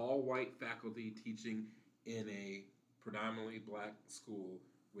an all-white faculty teaching in a predominantly black school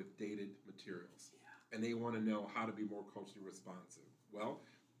with dated materials. Yeah. And they want to know how to be more culturally responsive. Well,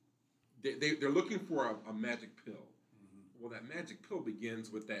 they're looking for a magic pill. Mm-hmm. Well, that magic pill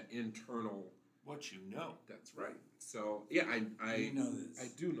begins with that internal... What you know. That's right. So, yeah, I know this. I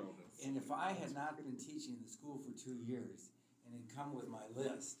do know this. And if I had not been teaching in the school for 2 years and had come with my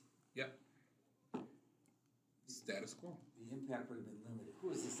list... Yep. Status quo. The impact would have been limited.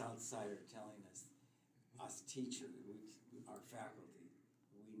 Who is this outsider telling us teachers, our faculty,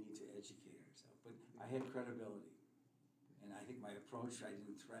 we need to educate ourselves? But I had credibility. And I think my approach, I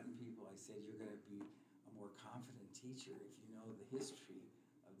didn't threaten people. I said, you're going to be a more confident teacher if you know the history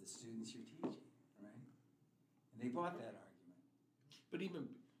of the students you're teaching, right? And they bought that argument. But even,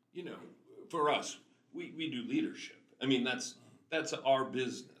 for us, we do leadership. I mean, that's our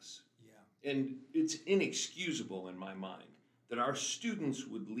business. Yeah. And it's inexcusable in my mind that our students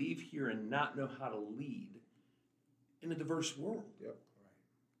would leave here and not know how to lead in a diverse world. Yep.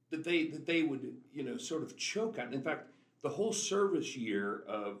 Right. That they would, sort of choke on. In fact, the whole service year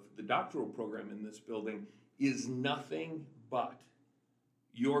of the doctoral program in this building is nothing but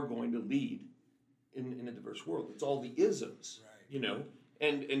you're going to lead in a diverse world. It's all the isms, right.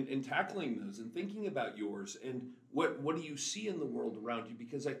 And tackling those and thinking about yours and what do you see in the world around you?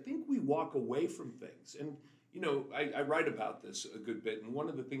 Because I think we walk away from things. And, I write about this a good bit. And one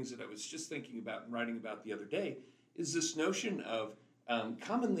of the things that I was just thinking about and writing about the other day is this notion of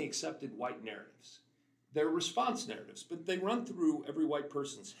commonly accepted white narratives. They're response narratives, but they run through every white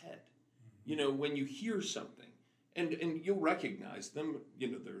person's head. When you hear something, and you'll recognize them,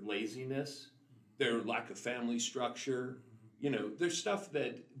 their laziness, their lack of family structure, there's stuff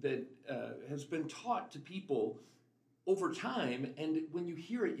that has been taught to people over time, and when you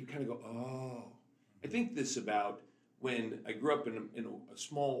hear it, you kind of go, oh. I think this about when I grew up in a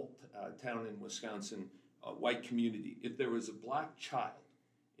small town in Wisconsin, a white community. If there was a black child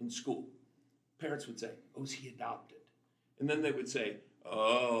in school, parents would say, oh, is he adopted? And then they would say,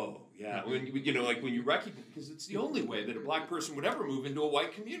 oh, yeah. When you recognize, because it's the only way that a black person would ever move into a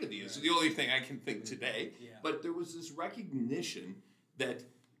white community. It's the only thing I can think today. Yeah. But there was this recognition that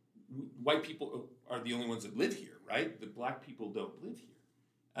white people are the only ones that live here, right? That black people don't live here.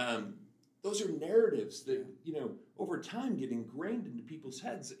 those are narratives that, over time get ingrained into people's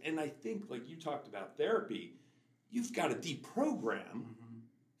heads. And I think, like you talked about therapy, you've got to deprogram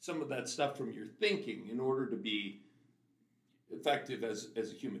some of that stuff from your thinking in order to be effective as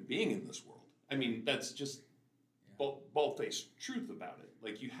a human being in this world. I mean, that's just bald-faced truth about it.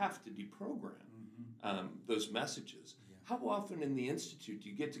 Like, you have to deprogram those messages. Yeah. How often in the Institute do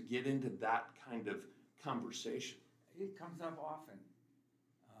you get into that kind of conversation? It comes up often.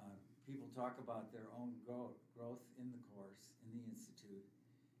 People talk about their own growth in the course, in the Institute,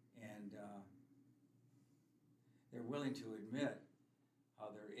 and they're willing to admit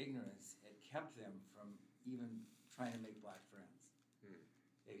how their ignorance had kept them from even trying to make black friends.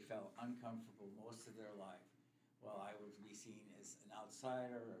 They felt uncomfortable most of their life. Well, I would be seen as an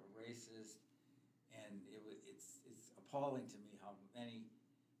outsider or a racist, and it's appalling to me how many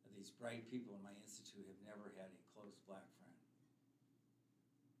of these bright people in my institute have never had a close black friend.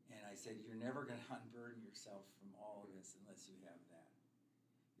 And I said, you're never going to unburden yourself from all of this unless you have that.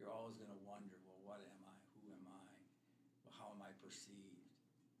 You're always going to wonder, well, what am I? Who am I? Well, how am I perceived?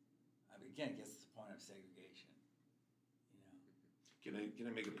 I mean, again, it gets to the point of segregation. Can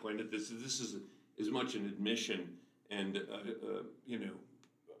I make a point of this? This is as much an admission and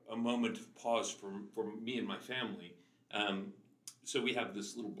a moment of pause for me and my family. So we have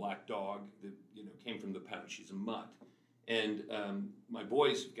this little black dog that came from the pound. She's a mutt. And my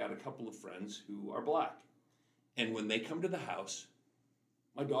boys have got a couple of friends who are black. And when they come to the house,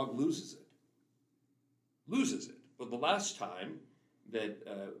 my dog loses it. But the last time that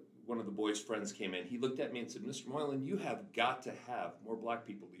one of the boys' friends came in, he looked at me and said, Mr. Moylan, you have got to have more black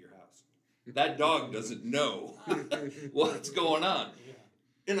people to your house. That dog doesn't know what's going on.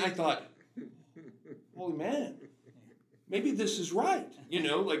 And I thought, holy man, maybe this is right.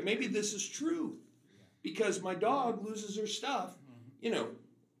 Maybe this is true. Because my dog loses her stuff.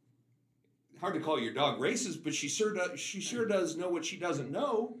 Hard to call your dog racist, but she sure does know what she doesn't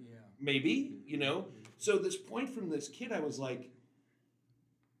know. Yeah. Maybe, So this point from this kid, I was like,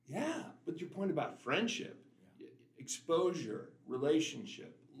 yeah, but your point about friendship, exposure,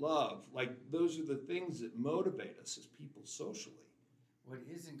 relationship, love, like those are the things that motivate us as people socially. What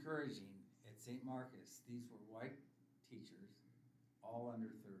is encouraging at St. Marcus, these were white teachers, all under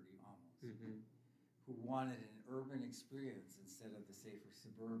 30 almost. Who wanted an urban experience instead of the safer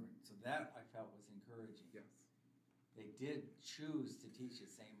suburban. So that I felt was encouraging. Yes. They did choose to teach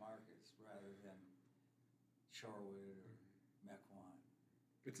at St. Marcus rather than Shorewood or Mequon.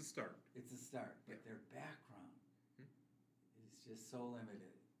 It's a start. But their background is just so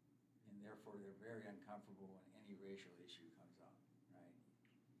limited, and therefore they're very uncomfortable when any racial issue comes up, right?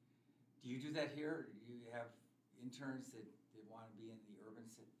 Do you do that here? Do you have interns that want to be in the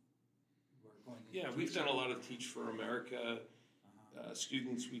urban city? We've done a lot of Teach for America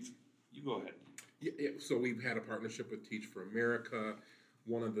students. You go ahead. So we've had a partnership with Teach for America.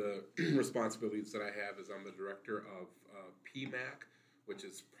 One of the responsibilities that I have is I'm the director of PMAC, which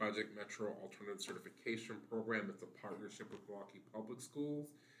is Project Metro Alternative Certification Program. It's a partnership with Milwaukee Public Schools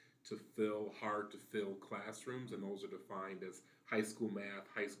to fill hard-to-fill classrooms, and those are defined as high school math,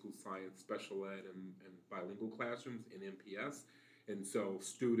 high school science, special ed, and bilingual classrooms in MPS. And so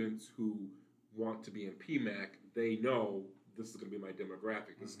students who want to be in PMAC, they know this is going to be my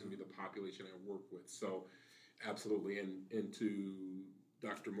demographic. This is going to be the population I work with. So absolutely. And to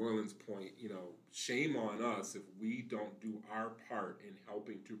Dr. Moylan's point, shame on us if we don't do our part in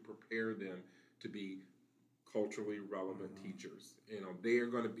helping to prepare them to be culturally relevant teachers. They are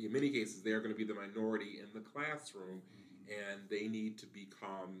going to be, in many cases, they are going to be the minority in the classroom, and they need to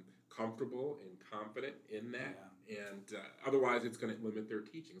become comfortable and confident in that. And otherwise, it's going to limit their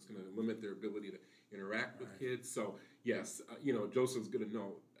teaching. It's going to limit their ability to interact with kids. So, yes, Joseph's going to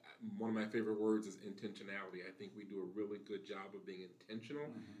know. One of my favorite words is intentionality. I think we do a really good job of being intentional,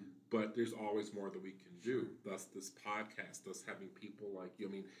 but there's always more that we can do. Thus, this podcast, thus having people like you.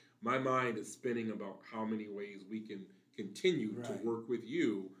 I mean, my mind is spinning about how many ways we can continue to work with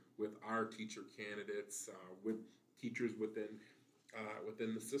you, with our teacher candidates, with teachers within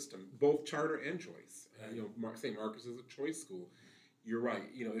the system, both charter and choice. St. Marcus is a choice school. You're right.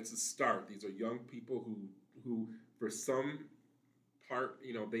 It's a start. These are young people who for some part,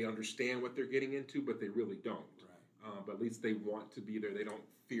 they understand what they're getting into, but they really don't. Right. But at least they want to be there. They don't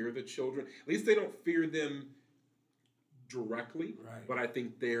fear the children. At least they don't fear them directly. Right. But I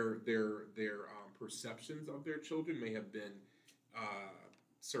think their perceptions of their children may have been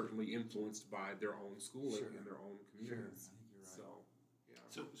certainly influenced by their own schooling and their own communities. Sure. I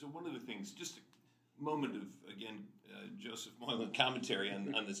think you're right. So one of the things, just a moment of, again, Joseph Moylan commentary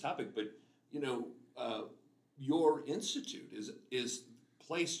on this topic, but, your institute is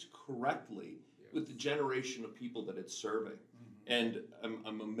placed correctly with the generation of people that it's serving. And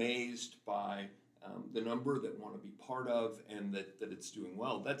I'm amazed by the number that want to be part of, and that it's doing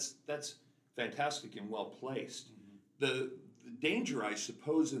well. That's fantastic and well placed. The danger, I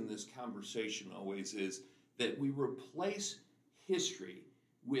suppose, in this conversation always is that we replace history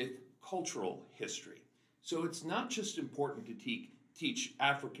with cultural history. So it's not just important to teach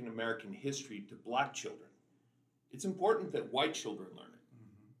African American history to black children. It's important that white children learn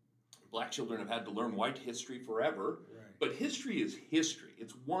it. Black children have had to learn white history forever, but history is history.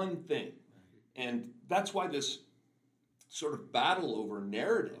 It's one thing. And that's why this sort of battle over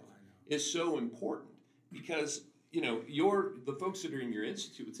narrative is so important, because the folks that are in your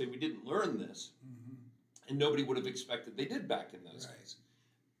institute would say we didn't learn this, and nobody would have expected they did back in those days.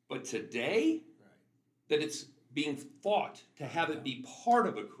 But today, that it's being fought to have it be part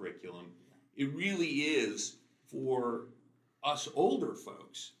of a curriculum, it really is for us older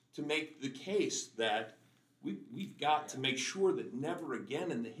folks to make the case that we've got to make sure that never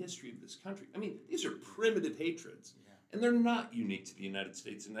again in the history of this country, I mean, these are primitive hatreds, and they're not unique to the United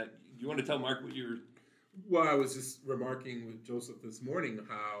States. And that, you want to tell Mark what you're... Well, I was just remarking with Joseph this morning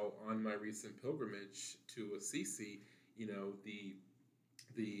how on my recent pilgrimage to Assisi,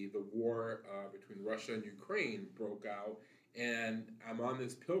 the war between Russia and Ukraine broke out, and I'm on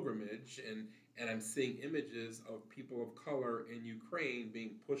this pilgrimage, and I'm seeing images of people of color in Ukraine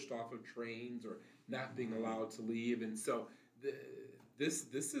being pushed off of trains or not being allowed to leave, and so this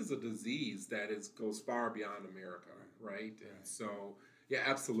is a disease that goes far beyond America, right? And so, yeah,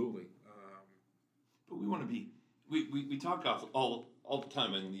 absolutely. But we want to be. We talk all the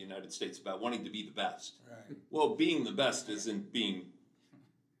time in the United States about wanting to be the best. Right. Well, being the best isn't being,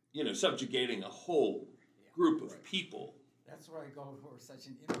 subjugating a whole group of people. That's where I go for such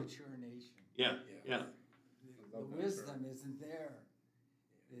an immature nation. Yeah. The wisdom isn't there.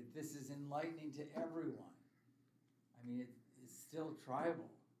 This is enlightening to everyone. I mean, it's still tribal.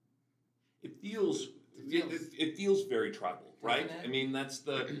 It feels very tribal, right? Doesn't it? I mean, that's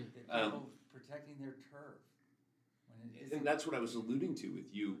the people protecting their turf. And that's what I was alluding to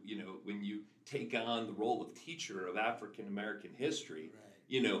with you. When you take on the role of teacher of African American history,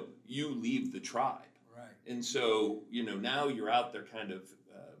 you leave the tribe. Right. And so, now you're out there kind of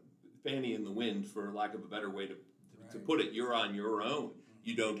fanny in the wind, for lack of a better way to put it. You're on your own.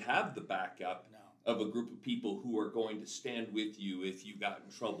 You don't have the backup of a group of people who are going to stand with you if you got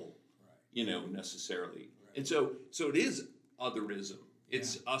in trouble, necessarily. Right. And so it is otherism.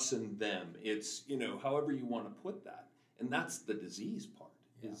 It's us and them. It's, however you want to put that. And that's the disease part,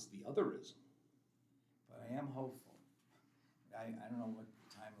 is the otherism. But I am hopeful. I don't know what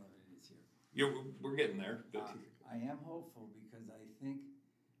time limit it is here. We're getting there. I am hopeful because I think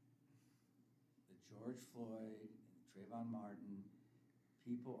the George Floyd, Trayvon Martin,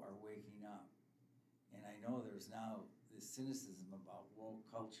 people are waking up. And I know there's now this cynicism about woke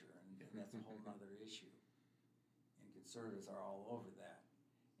culture, and that's a whole other issue. And conservatives are all over that.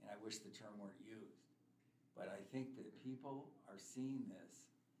 And I wish the term weren't used. But I think that people are seeing this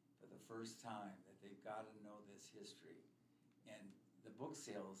for the first time, that they've got to know this history. And the book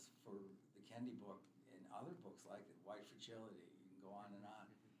sales for the Kendi book and other books like it, White Fragility, you can go on and on.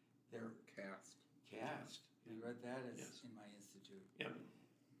 They're Cast. You read that? It's in my institute. Yeah.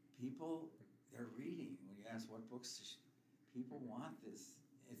 People, they're reading. When you ask what books, people want this.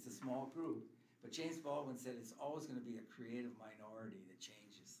 It's a small group. But James Baldwin said it's always going to be a creative minority that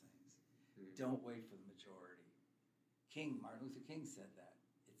changes things. Don't wait for the majority. Martin Luther King said that.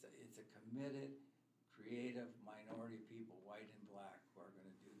 It's a committed, creative minority of people, white and black, who are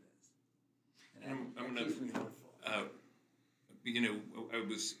going to do this. And that keeps me hopeful. I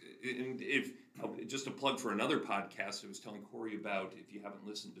was, just a plug for another podcast I was telling Corey about, if you haven't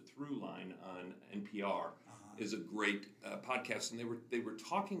listened to Throughline on NPR, is a great podcast, and they were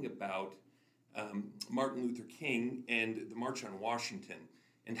talking about Martin Luther King and the March on Washington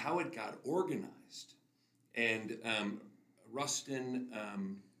and how it got organized. And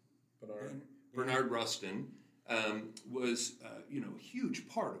Bernard Rustin was a huge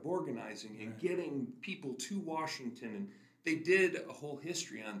part of organizing and getting people to Washington, and they did a whole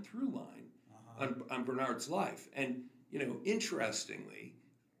history on Throughline on Bernard's life. And interestingly,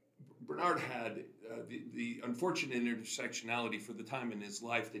 Bernard had the unfortunate intersectionality for the time in his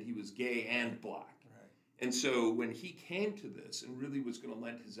life that he was gay and black. And so when he came to this and really was going to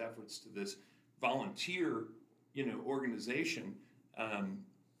lend his efforts to this volunteer, organization,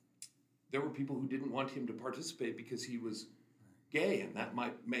 there were people who didn't want him to participate because he was gay, and that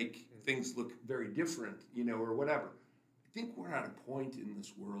might make things look very different, or whatever. I think we're at a point in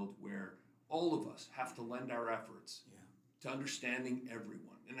this world where all of us have to lend our efforts to understanding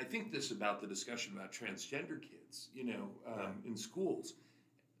everyone. And I think this about the discussion about transgender kids, in schools.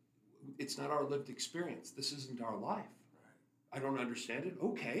 It's not our lived experience. This isn't our life. Right. I don't understand it.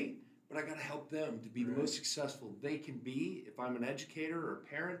 Okay, but I got to help them to be the most successful they can be if I'm an educator or a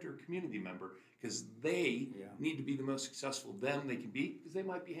parent or a community member, because they need to be the most successful they can be, because they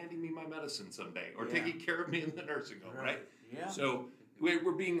might be handing me my medicine someday or taking care of me in the nursing home, right? Yeah. So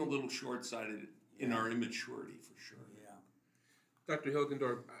we're being a little short-sighted in our immaturity, for sure. Yeah. Dr.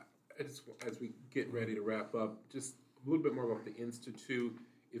 Hilgendorf, as we get ready to wrap up, just a little bit more about the Institute.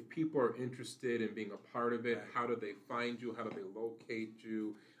 If people are interested in being a part of it, how do they find you? How do they locate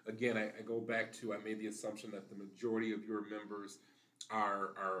you? Again, I go back to, I made the assumption that the majority of your members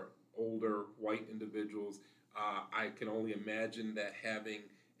are older white individuals. I can only imagine that having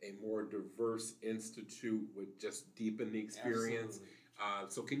a more diverse institute would just deepen the experience.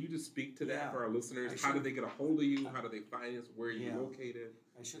 So can you just speak to that for our listeners? How do they get a hold of you? How do they find us? Where are you located?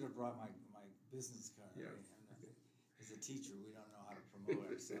 I should have brought my business card. Yeah. As a teacher, we don't know how to promote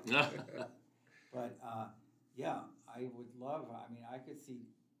ourselves. But I would love, I could see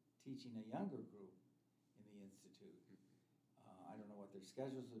teaching a younger group in the Institute. I don't know what their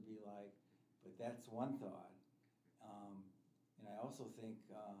schedules would be like, but that's one thought. And I also think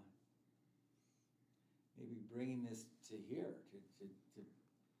maybe bringing this to here, to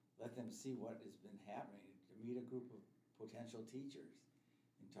let them see what has been happening, to meet a group of potential teachers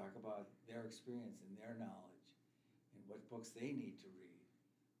and talk about their experience and their knowledge and what books they need to read.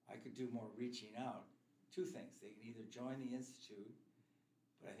 I could do more reaching out. Two things. They can either join the Institute,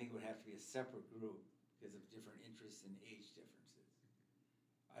 but I think it would have to be a separate group because of different interests and age differences.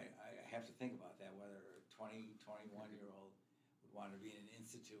 I have to think about that, whether a 20, 21-year-old would want to be in an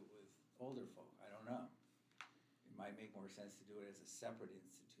institute with older folk. I don't know. It might make more sense to do it as a separate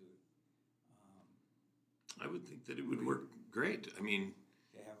institute. I would think that it would work great. I mean,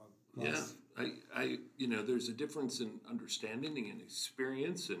 they have a there's a difference in understanding and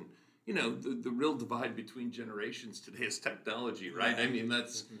experience, and the real divide between generations today is technology, right? I mean,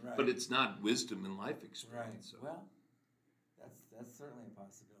 but it's not wisdom and life experience. Right. So. Well, that's certainly a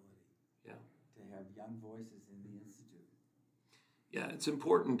possibility. Yeah. To have young voices in the Institute. Yeah, it's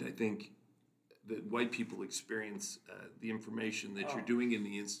important, I think, that white people experience the information that you're doing in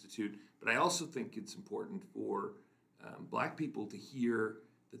the Institute, but I also think it's important for Black people to hear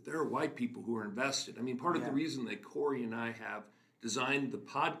that there are white people who are invested. I mean, part of the reason that Corey and I have designed the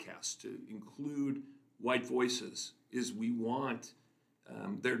podcast to include white voices is we want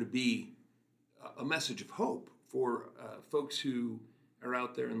there to be a message of hope for folks who are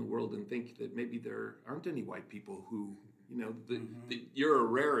out there in the world and think that maybe there aren't any white people who, you're a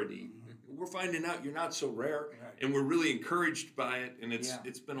rarity. Mm-hmm. We're finding out you're not so rare, and we're really encouraged by it, and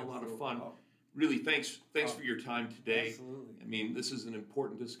it's been a lot of fun. Really, thanks for your time today. Absolutely. I mean, this is an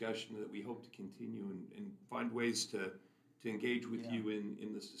important discussion that we hope to continue and find ways to engage with you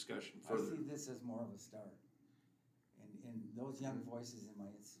in this discussion further. I see this as more of a start. And those young voices in my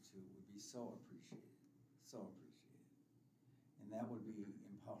institute would be so appreciated. And that would be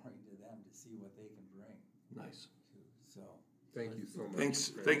empowering to them to see what they can bring. Nice. So thank you so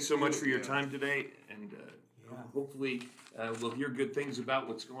much. Thanks so much for your time today, and hopefully we'll hear good things about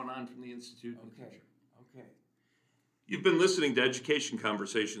what's going on from the Institute in the future. Okay. You've been listening to Education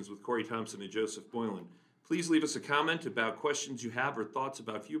Conversations with Corey Thompson and Joseph Boylan. Please leave us a comment about questions you have or thoughts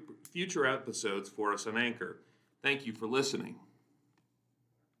about future episodes for us on Anchor. Thank you for listening.